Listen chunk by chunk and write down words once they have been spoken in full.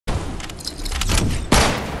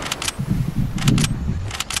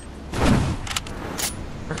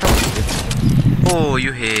Oh,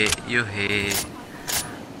 you hit. You hit.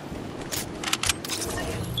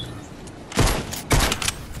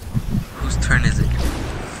 Whose turn is it?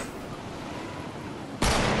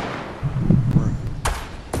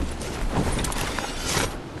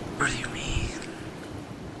 What do you mean?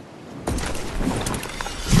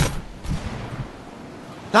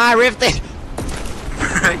 No, I ripped it! You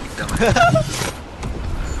dumbass.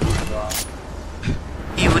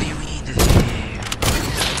 Hey, what do you mean? This game?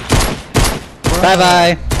 Bye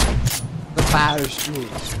bye. The powder shoot.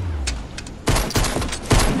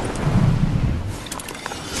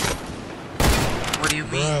 What do you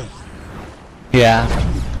mean? Yeah.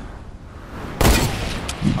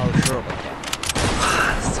 Oh, sure about that.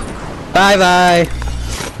 So cool. Bye bye.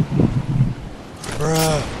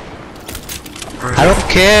 Bruh. I don't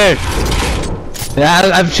care.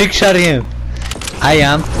 Yeah, I'm trick shotting him. I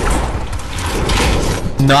am.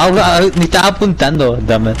 No, ni estaba apuntando,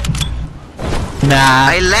 dame. Nah.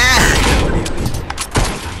 I lagged!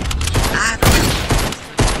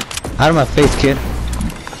 Out of my face, kid.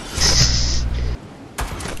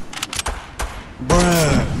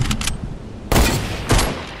 Bruh.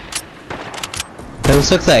 That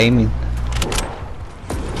sucks at aiming.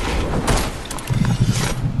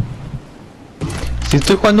 Si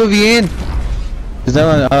estoy jugando bien.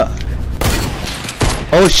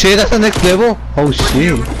 Oh shit, that's the next level. Oh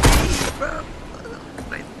shit.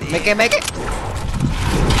 Make it, make it!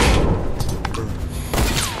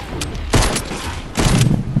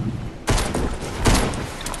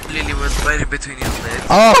 Lily was right in between his legs.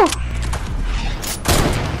 Oh!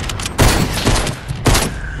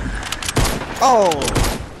 Oh!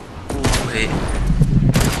 Wait.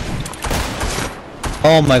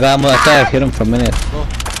 Oh my god, I thought I hit him for a minute.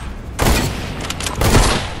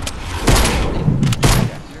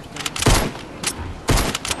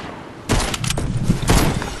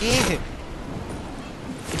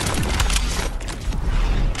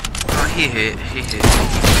 Oh, he hit. He hit.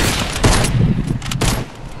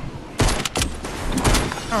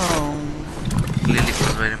 Oh. Lily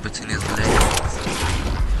was right in between his legs.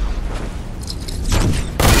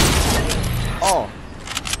 Oh!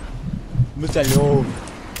 Me salió.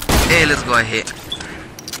 Hey, let's go ahead.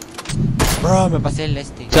 Bro, me pasé el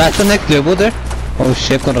este. So that's the next level there? Oh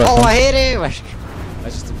shit, con Oh, razón. I hit it! I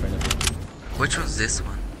just in front of it. Which one's this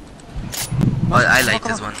one? Oh, I like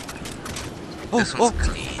this one. This one's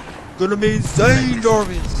clean. Gonna be insane,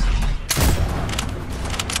 Jarvis!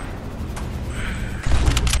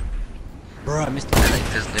 Bro, I missed I it. like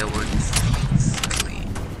this level. It's clean.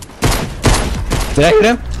 Did I hit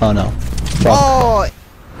him? Oh no. Fuck. Oh!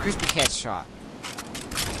 Crispy headshot.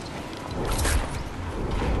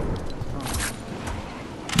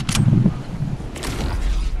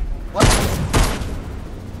 What?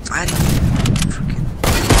 I didn't freaking.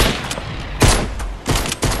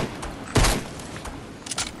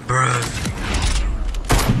 Bruh.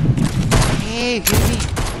 Hey, hit me.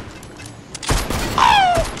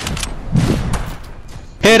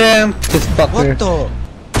 Hit him! This fucker. What the?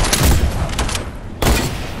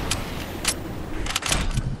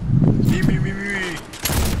 Me.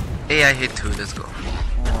 Hey, I hit two. Let's go.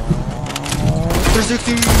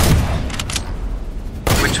 360!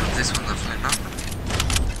 Which one? This one, the flint now?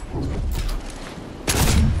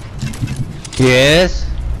 Yes.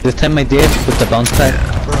 This time I did with the bounce pad.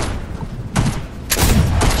 Bro.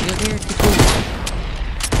 Chill there, tipo.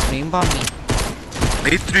 Rainbow me.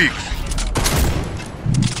 Matrix.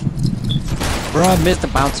 Bro, I missed the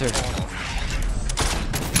bouncer.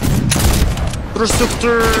 360!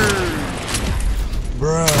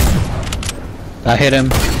 Bro. I hit him.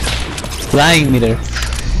 Flying meter.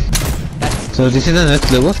 So this is the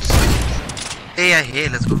next level? Hey, I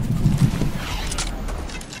hit. Let's go.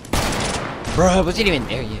 Bro, I wasn't even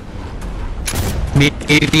there yet.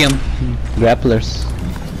 Medium grapplers.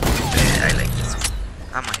 Hey, I like this one.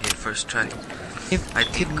 I'ma hit first try. If I I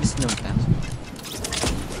think- could miss no bouncer.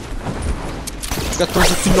 Got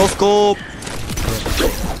 360 no scope!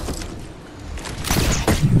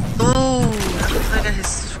 Oh, that looks like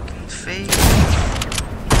his fucking face.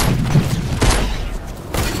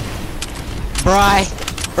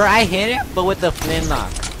 Bro, I hit it, but with the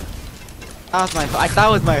flintlock. That was my. I thought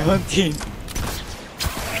it was my hunting.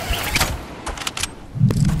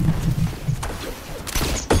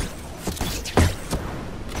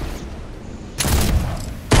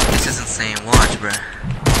 This is insane. Watch, bruh.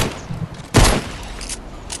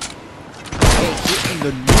 Hey, hit in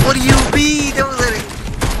the What do you mean? That was like.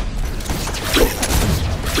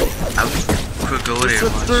 I could go there.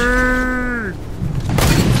 Watch.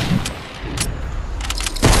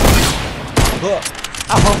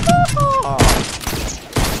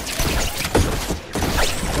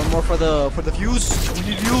 more for the views. We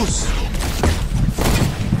need views.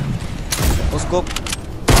 Let's go.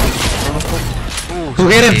 Who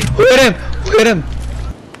hit him? Who hit him? Who hit him?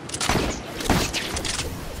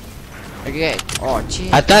 Okay. Oh,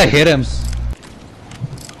 jeez. I thought I hit him.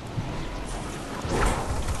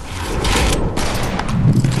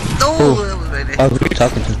 No, Who? that was right there. Who are you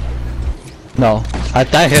talking to? No, I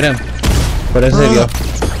thought I hit him. But that's it, yo.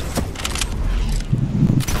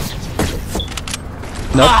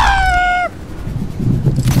 Nope.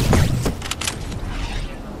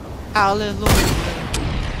 Hallelujah.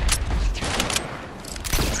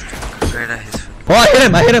 Right at his foot. Oh, I hit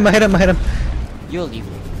him! I hit him! I hit him! I hit him! You'll leave.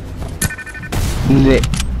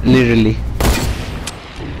 Literally.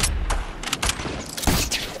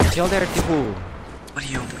 Chill there, Tibu. What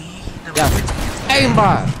do you mean? Yeah.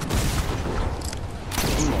 Aimbot.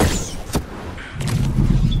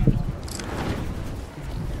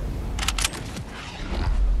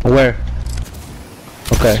 Where?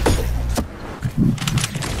 Okay.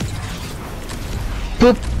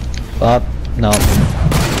 Boop! Up. No.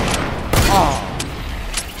 Oh.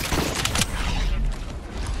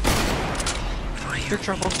 What are you?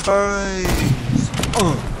 Picture of face.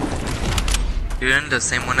 You're in the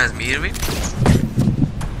same one as me, Irving?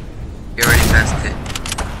 You already passed it.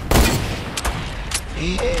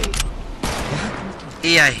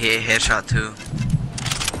 Yeah, I hit headshot too.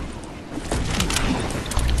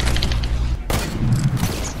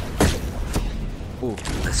 Ooh.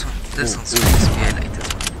 This one's crispy. I like this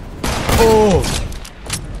one. Oh.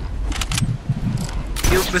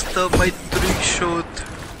 You messed up my 3-shot.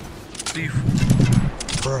 3.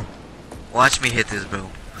 Bro. Watch me hit this, bro.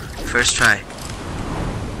 First try.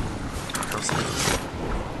 That was close.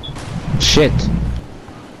 Shit.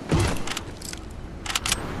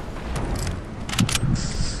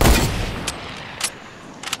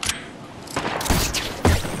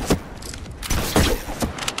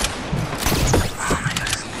 Oh my god,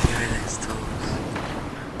 it's literally right at his toes.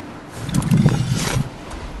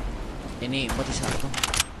 Ini mati satu.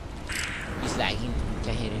 He's lagging.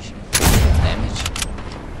 Can't hit his damage.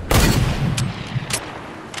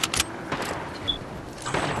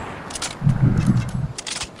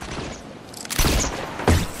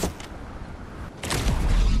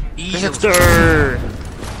 Easy.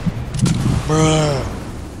 Bruh.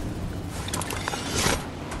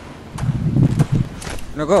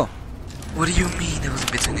 No go. What do you mean it was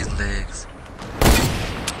between his legs?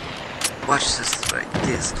 Watch this right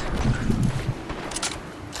this.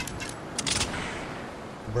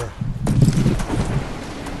 Bruh.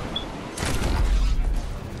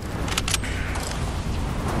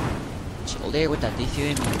 Chill there with that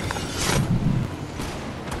DCM.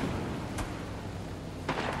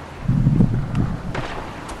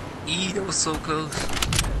 That was so close.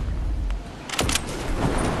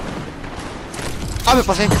 Ah, me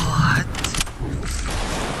pasé. What?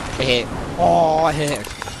 Oh, I hit.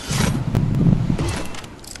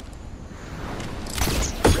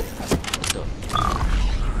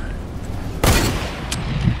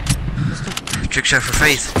 Trick shot for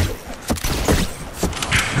face.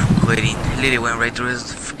 I'm waiting. Literally went right through his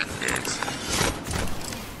freaking legs.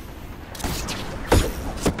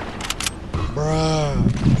 Bruh.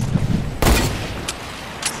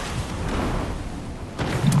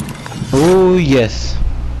 Oh, yes.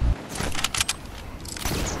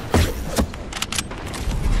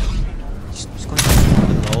 Just going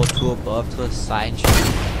from below to above to the side.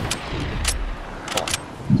 Oh.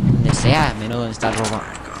 Donde sea, menos donde está el robot.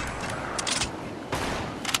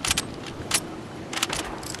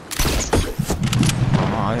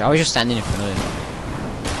 Oh, I was just standing in front of it.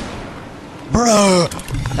 Bruh!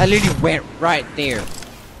 That literally went right there.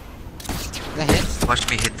 Is that hit? Watch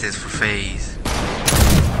me hit this for face.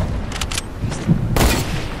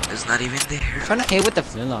 It's not even there. I'm trying to hit with the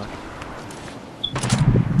flintlock.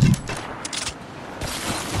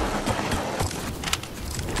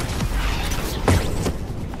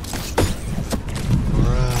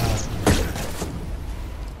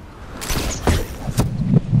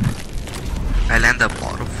 I land a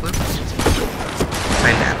bottle flip. If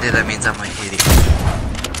I land it, that means I might hit it.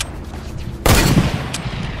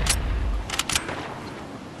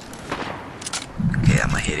 Okay, I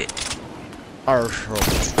might hit it. Arshro.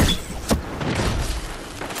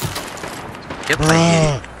 Yep, I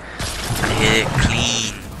hit it. I hit it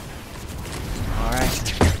clean. Alright.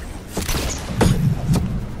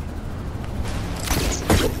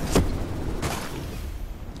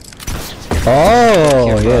 Oh,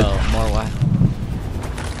 Here, yeah. bro. More what?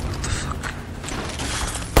 What the fuck?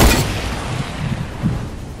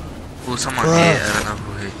 Oh, someone hit. I don't know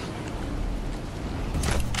who hit.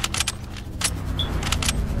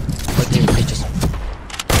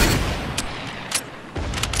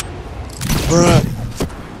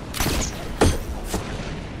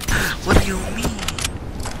 kill me.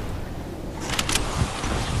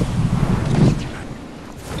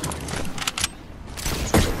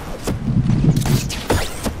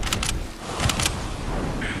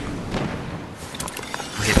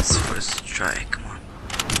 We'll hit this first try, come on.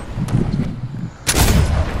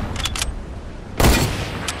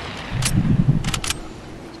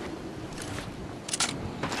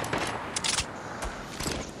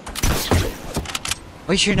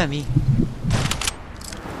 Why you shooting at me?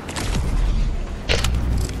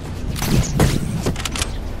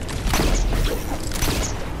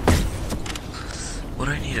 What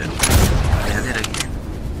do I need to land it again?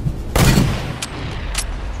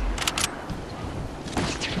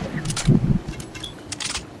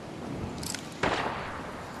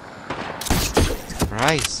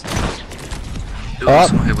 Surprise. Ooh,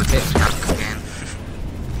 someone hit with the knock again.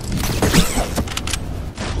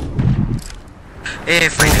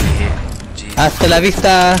 Finally hit. Jeez. Hasta la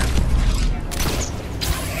vista.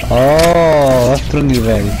 Oh, otro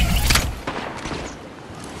nivel.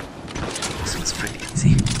 This one's pretty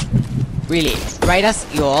easy. Really, right as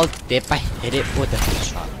you all dip, I hit it with a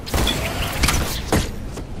headshot.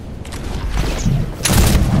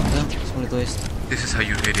 No, it's one of those. This is how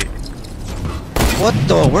you hit it. What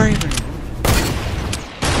the? Where are you?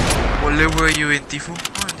 What level are you in, Tifo?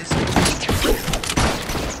 Oh, this one.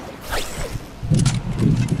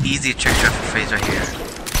 Easy trick shot for phase right here.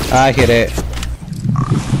 I hit it.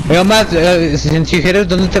 Hey, Matt, since you hit it,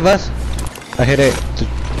 ¿dónde te vas? I hit it.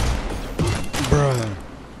 Bruh.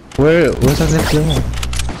 Where's the next level?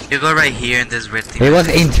 You go right here in this red thing. It was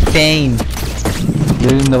insane.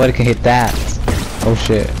 Nobody can hit that. Oh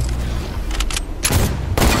shit.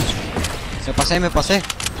 Me pasé.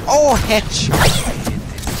 Oh, headshot.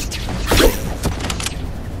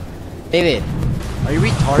 David, are you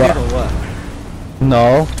retarded or what?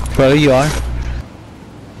 No, probably you are.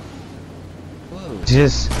 Whoa.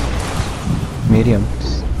 Just medium.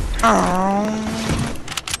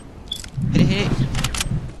 Hit it.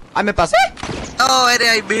 I me pasé. Oh,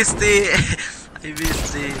 I missed it. I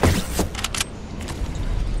missed it.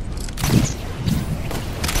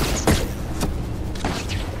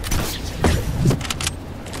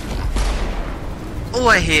 Oh,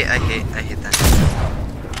 I hit that.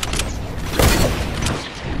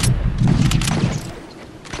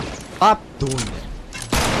 Stop doing it.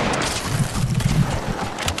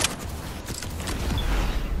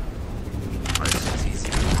 Oh, this is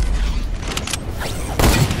easy.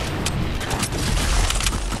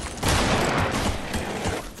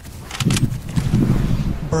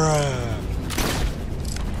 Bruh.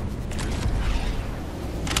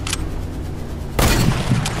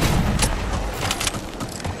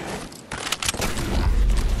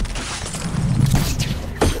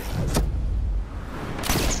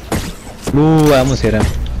 Vamos a ir a...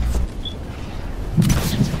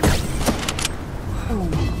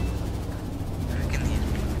 Freaking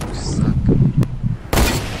these suck.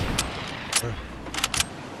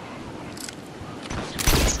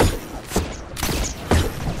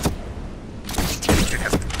 Check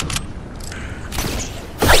out.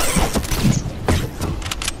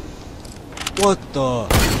 What the? I'm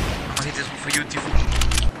gonna hit this one for you, Tifo.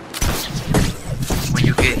 When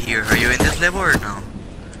you get here, are you in this level or no?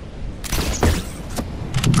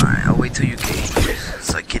 Alright, I'll wait till you get here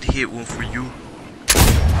so I can hit one for you.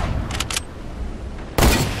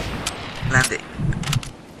 Land it.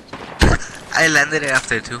 I landed it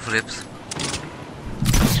after 2 flips.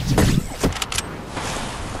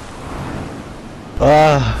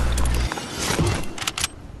 Ah.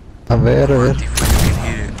 A ver, a Come on, ver. Tifo, you can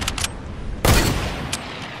hit it.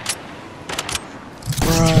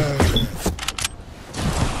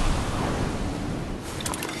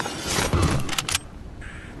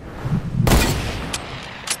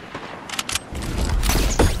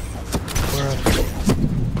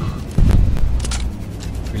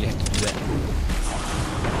 Really have to do that.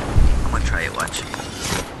 I'm gonna try it, watch.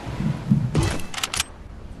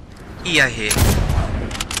 Yeah, I hit.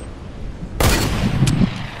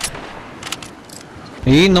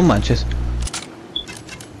 Y no manches.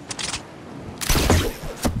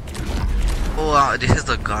 Oh, this is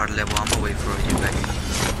the guard level. I'm gonna wait for you back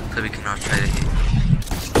so we can all try to hit.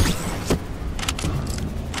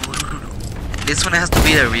 This one has to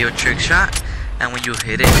be the real trick shot, and when you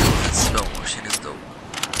hit it, it goes in slow motion. It's dope.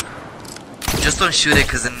 Just don't shoot it,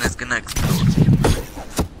 cause then it's gonna explode.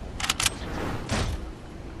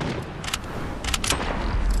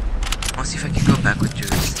 I'll see if I can go back with yours.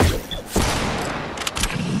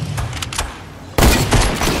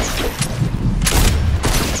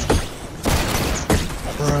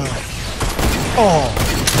 Oh.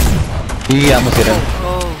 Y vamos a ir a...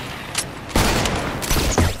 Oh,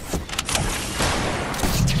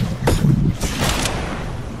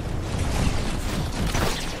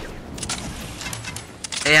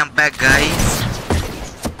 back, guys.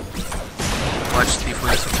 Watch Tifu,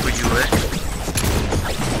 this one for you,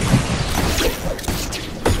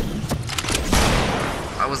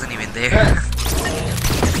 I wasn't even there.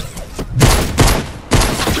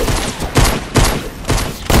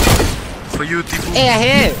 For you, Tifu. Hey, I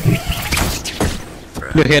hit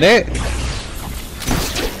it! You hit it?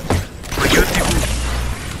 For you, Tifu.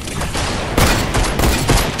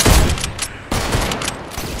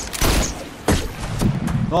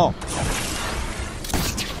 No!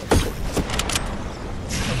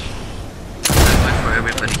 That's why for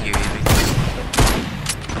everybody here,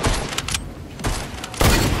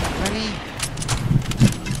 Really?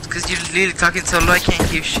 It's cause you're literally talking so low I can't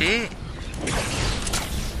hear shit.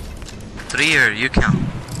 3 or you count.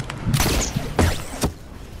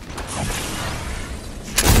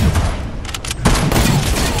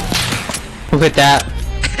 Who hit that?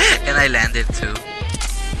 And I landed too.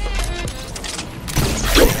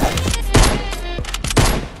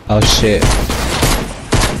 Oh shit.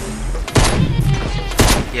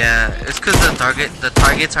 Yeah, it's cause the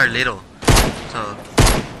targets are little. So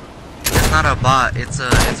it's not a bot, it's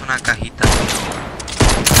una cajita.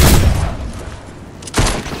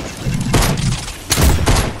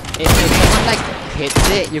 If someone like hits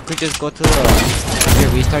it, you could just go to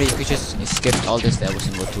the restart. You could just skip all these levels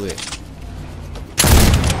and go to it.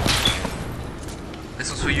 This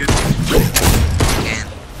one's for you again.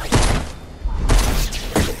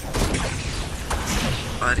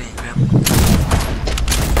 Oh, I didn't grab one.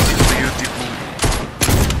 This is for you, Tifu.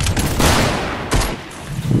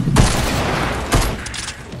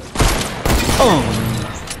 Oh.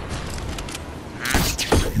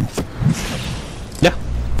 Yeah.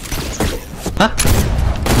 Huh?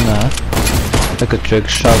 Nah. Like a trick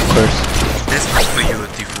shot curse. This one's for you,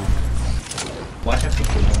 Tifu. Watch out.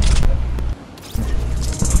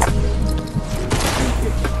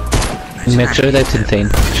 Make sure that's insane.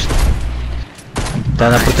 Te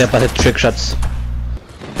van a poner para hacer trick shots.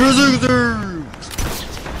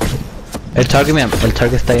 El target, mira, el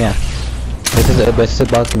target está allá. Ese es el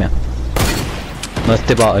bot, mira. No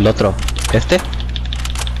este bot, el otro. Este.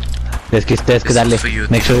 Es que darle.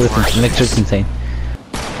 Make sure it's insane.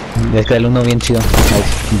 Es que darle uno bien chido. Nice.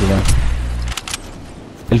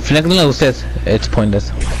 El flank no lo uses, it's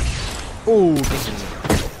pointless.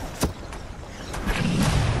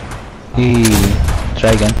 Y try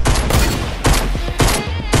again.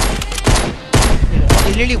 You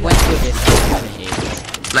literally went through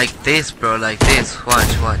this. Like this, bro, like this. Watch.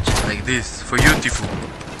 Like this. For you, Tifu.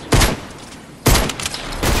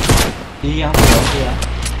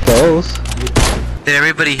 Close. Did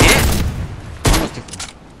everybody hit?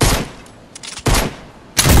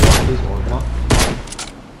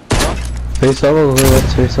 Face over,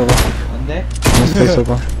 what's face over? ¿Dónde? What's face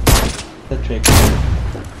over? The trick.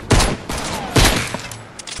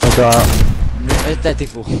 Okay, It's that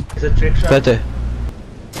Tifu. It's a trick shot. vete.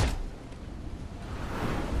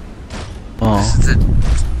 Oh, This is it.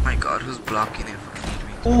 My god, who's blocking it? Fucking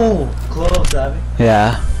me. Oh, close, Davi.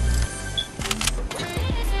 yeah.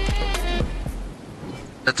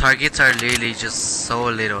 The targets are literally just so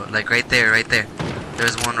little. Like right there.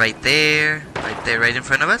 There's one right there, right in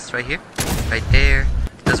front of us, right here, right there.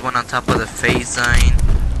 There's one on top of the phase sign,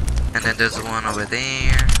 and then there's one over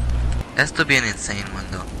there. Has to be an insane one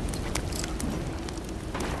though.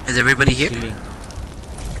 Is everybody here?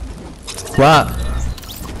 Wow.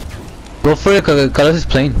 Go for it, Carlos is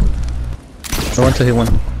playing. I want to hit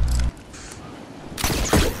one.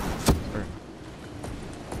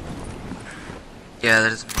 Yeah,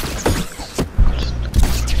 there's one.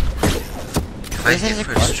 If I hit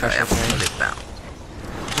first try, I'm gonna let it bounce.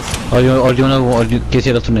 Or you quieres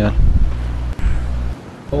ir a otro nivel.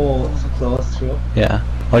 Oh, so close, true. Yeah.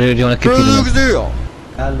 Or do you wanna keep hitting him?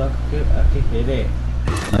 Ah, look, I can hit it.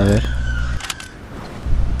 A ver.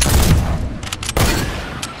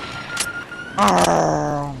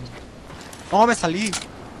 Oh, me salí.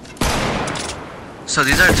 So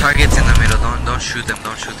these are targets in the middle. Don't shoot them.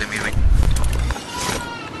 Irving.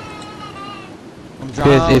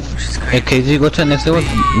 Yes, if KG go to the next level,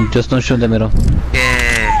 just don't shoot the middle.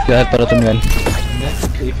 Yeah. Ya para otro nivel.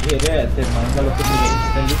 If hit it, te manda lo que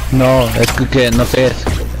me No, es que no pegues.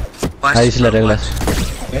 Watch, Ahí sí las bro, reglas.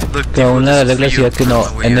 watch. Look, Que Tifu, una de las this is reglas for decía you. que no,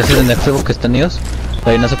 Where en you ese at? de next level que están ellos,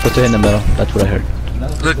 ahí no se puede in the middle. That's what I heard.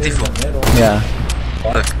 Look, Tifu. Yeah.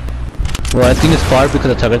 Look. Well, I think it's far because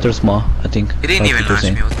the targets are small. I think. He didn't That's even what they're launch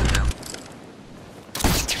saying. me. What the hell?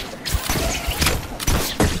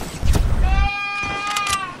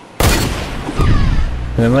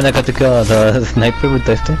 Remember that got the sniper with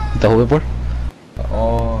the hoverboard?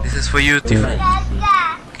 Oh. This is for you, Tifu.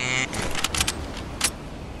 Okay.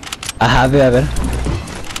 Ajá, ve a ver.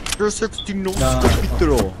 You're 16, no, No,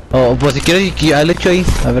 capítulo. Oh, pues si quieres, ya le echo ahí.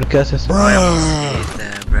 A ver qué haces. I almost hate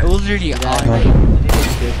that, It bro. was literally Yeah, on.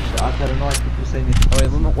 I don't know, I keep you saying it. Wait,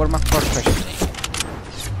 what are my first questions?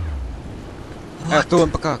 Ah, tú, ven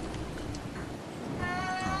para acá.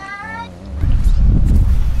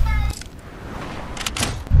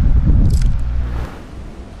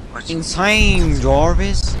 Watch Insane,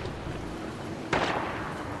 Jarvis.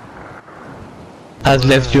 Has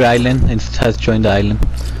left your island and has joined the island.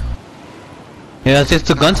 ¿Y no tienes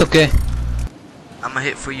tu guns o qué? I'ma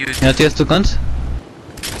hit for you. ¿Y no tienes tu guns?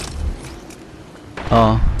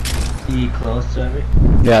 Oh, Be close to every.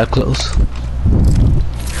 yeah, close.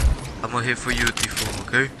 I'ma hit for you, Tifo,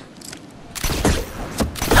 okay?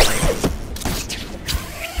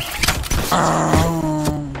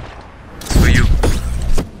 It's for you.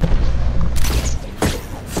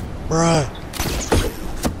 Bruh.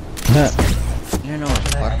 Yeah. You know what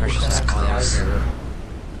the fuck questions It's are close.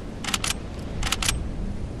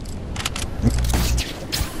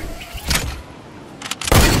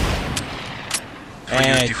 For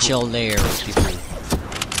you, Tifo. Chill there, people.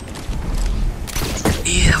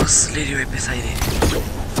 Yeah, that was literally right beside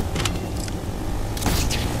it.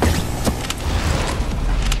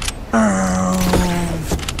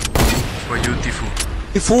 For you, Tifo.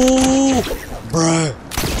 Tifo! Bruh.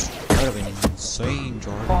 That would have been insane,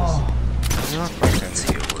 Jarvis. You're not fucking. Let's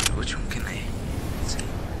see, which one can I see?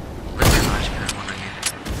 Where's the launch pad one again?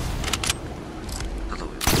 All the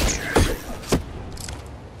way over here.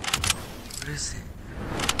 What is it?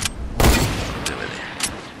 Over there.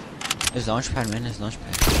 It's launchpad, man. It's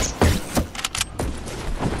launchpad.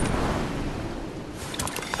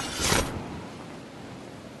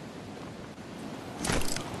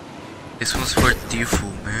 This one's for Tifo,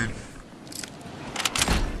 man.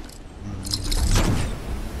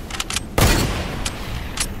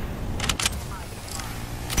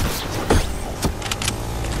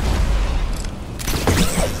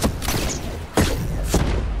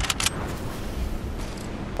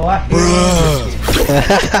 Oh, I hate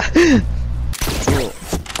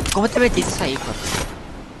 ¿Cómo te metiste ahí, corto?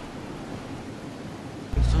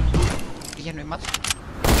 ¿Ya no hay más?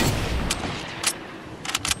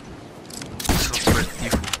 This one's for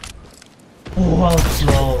Tifo. Oh, how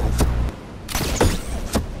slow.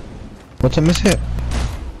 What's a miss hit?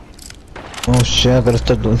 Oh shit, I better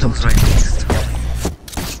start doing That was something. right next.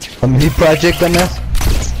 A mini project, dumbass.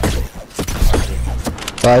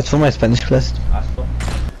 It's for my Spanish class. Asco.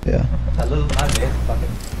 Yeah. Saludos una vez para que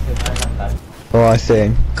se me hagan tal. Oh, I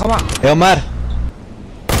see. Come on! Omar.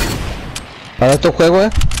 Para tu juego,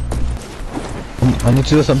 I need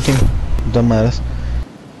to do something. Dumbass.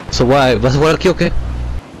 So why? ¿Vas a jugar aquí o qué?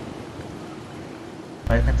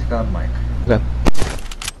 I can take out mic. Okay.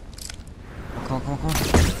 Come on.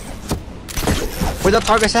 Where the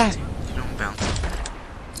target's at? You don't bounce.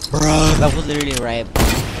 Bruh. That was literally right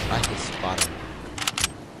at his bottom.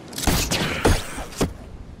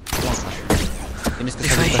 Come on, Sasha. Tienes que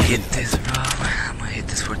If I salir hit this, bro, I'm gonna hit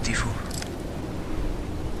this for Tifo.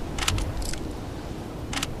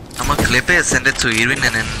 I'm gonna clip it, send it to Irving,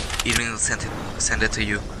 and then Irving will send it to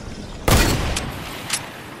you.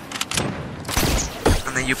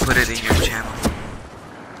 And then you put it in your channel.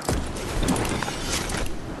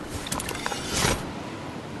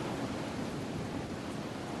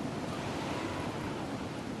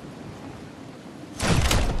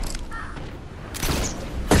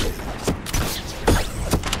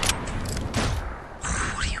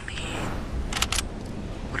 What do you mean?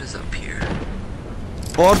 What is up here?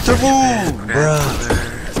 Portable! Grandmother.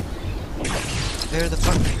 Where the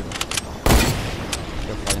fuck are you?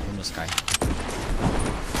 You're falling from the sky.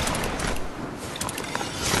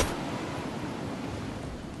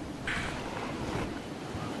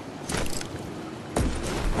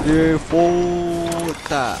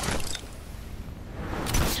 Puta.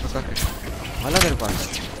 Ojalá del cuarto.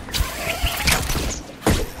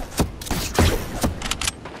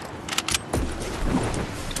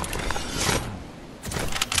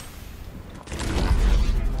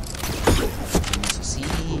 Hacemos así.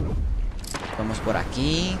 Vamos por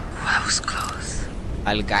aquí. Wow, was close.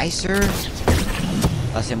 Al geyser.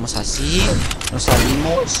 Hacemos así. Nos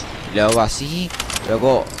salimos. Luego así.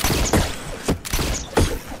 Luego.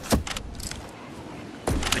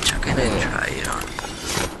 Which I'm gonna try it on.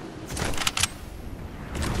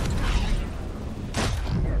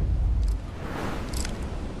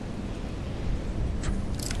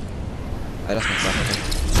 Ahora se me va.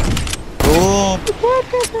 ¡Oh!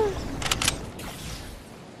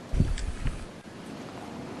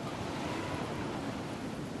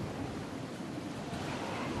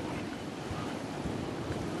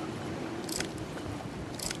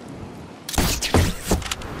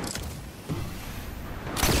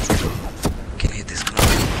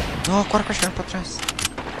 No, corre pra pra trás.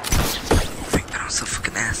 I'm so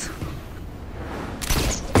fucking ass.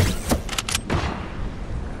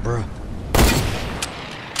 Bro.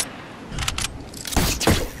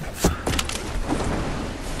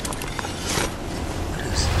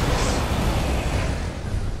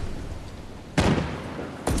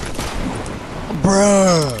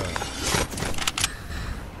 Bro.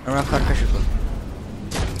 Orang corre cachorro.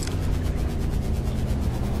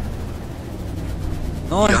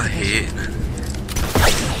 No, Got hit.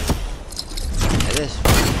 It is.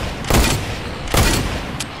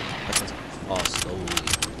 Fall slowly.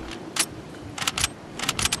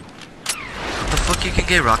 What the fuck, you can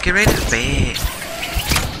get rocket raided? Bang.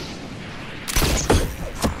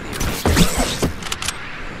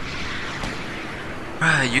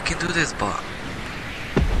 Bruh, you can do this, but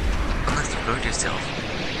unless you hurt yourself.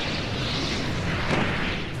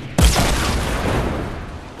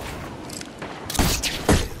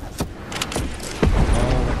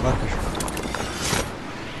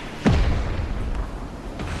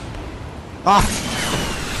 Ah!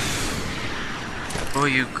 Bro,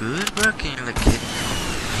 you good, bro? Can you like hit?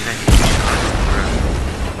 You like hit shots, bro?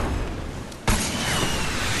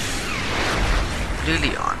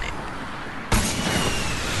 Really on it.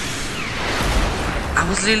 I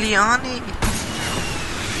was really on it.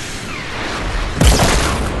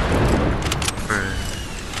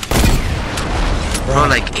 Bro,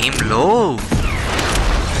 like aim low.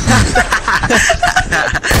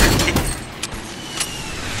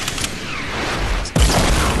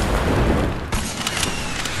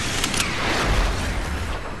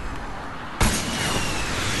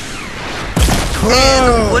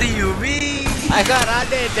 Man, what do you mean? I got on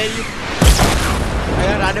it, then you. I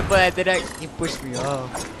got on it, but then you pushed me off.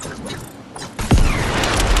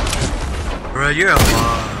 Bro, you're a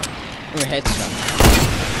mob. Ooh, headshot.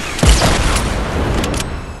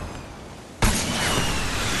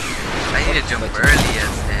 I need to jump early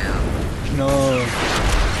as hell. No.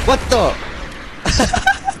 What the?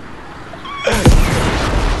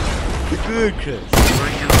 Good, Chris. Bro,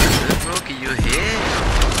 you good, bro? Can you hit?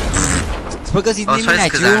 It's because he's Oh, aiming sorry, at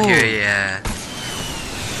because you. I'm here, yeah.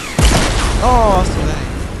 Oh, so that.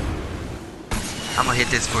 I'm gonna hit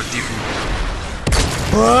this for Difu.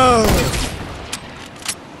 Bro!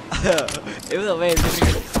 It was a way to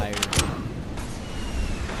get tired.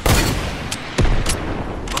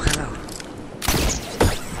 Oh, hello.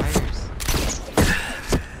 Fires.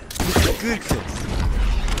 Good, Chris.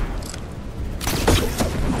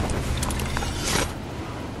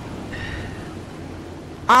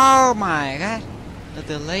 Oh my god. The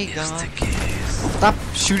delay Yes, gone. the case. Stop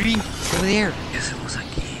shooting over there. Yes, it was a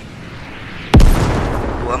key.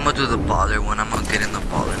 Well, I'm gonna do the baller one. I'm gonna get in the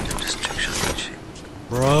baller and then just trick shot that shit.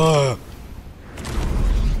 Bro.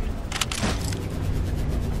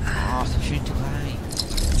 Oh, stop shooting too high.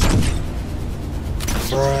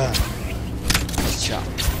 Bruh. Nice shot.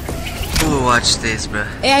 Ooh, watch this, bro.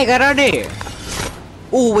 Hey, I got on there.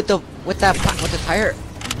 Ooh, with the tire.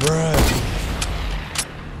 Bruh.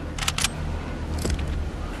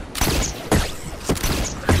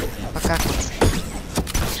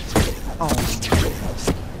 Oh.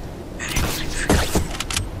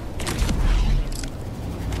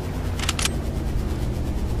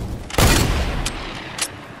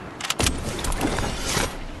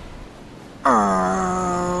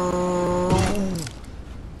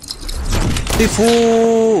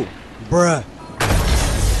 Tifu! Bruh.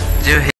 Dude,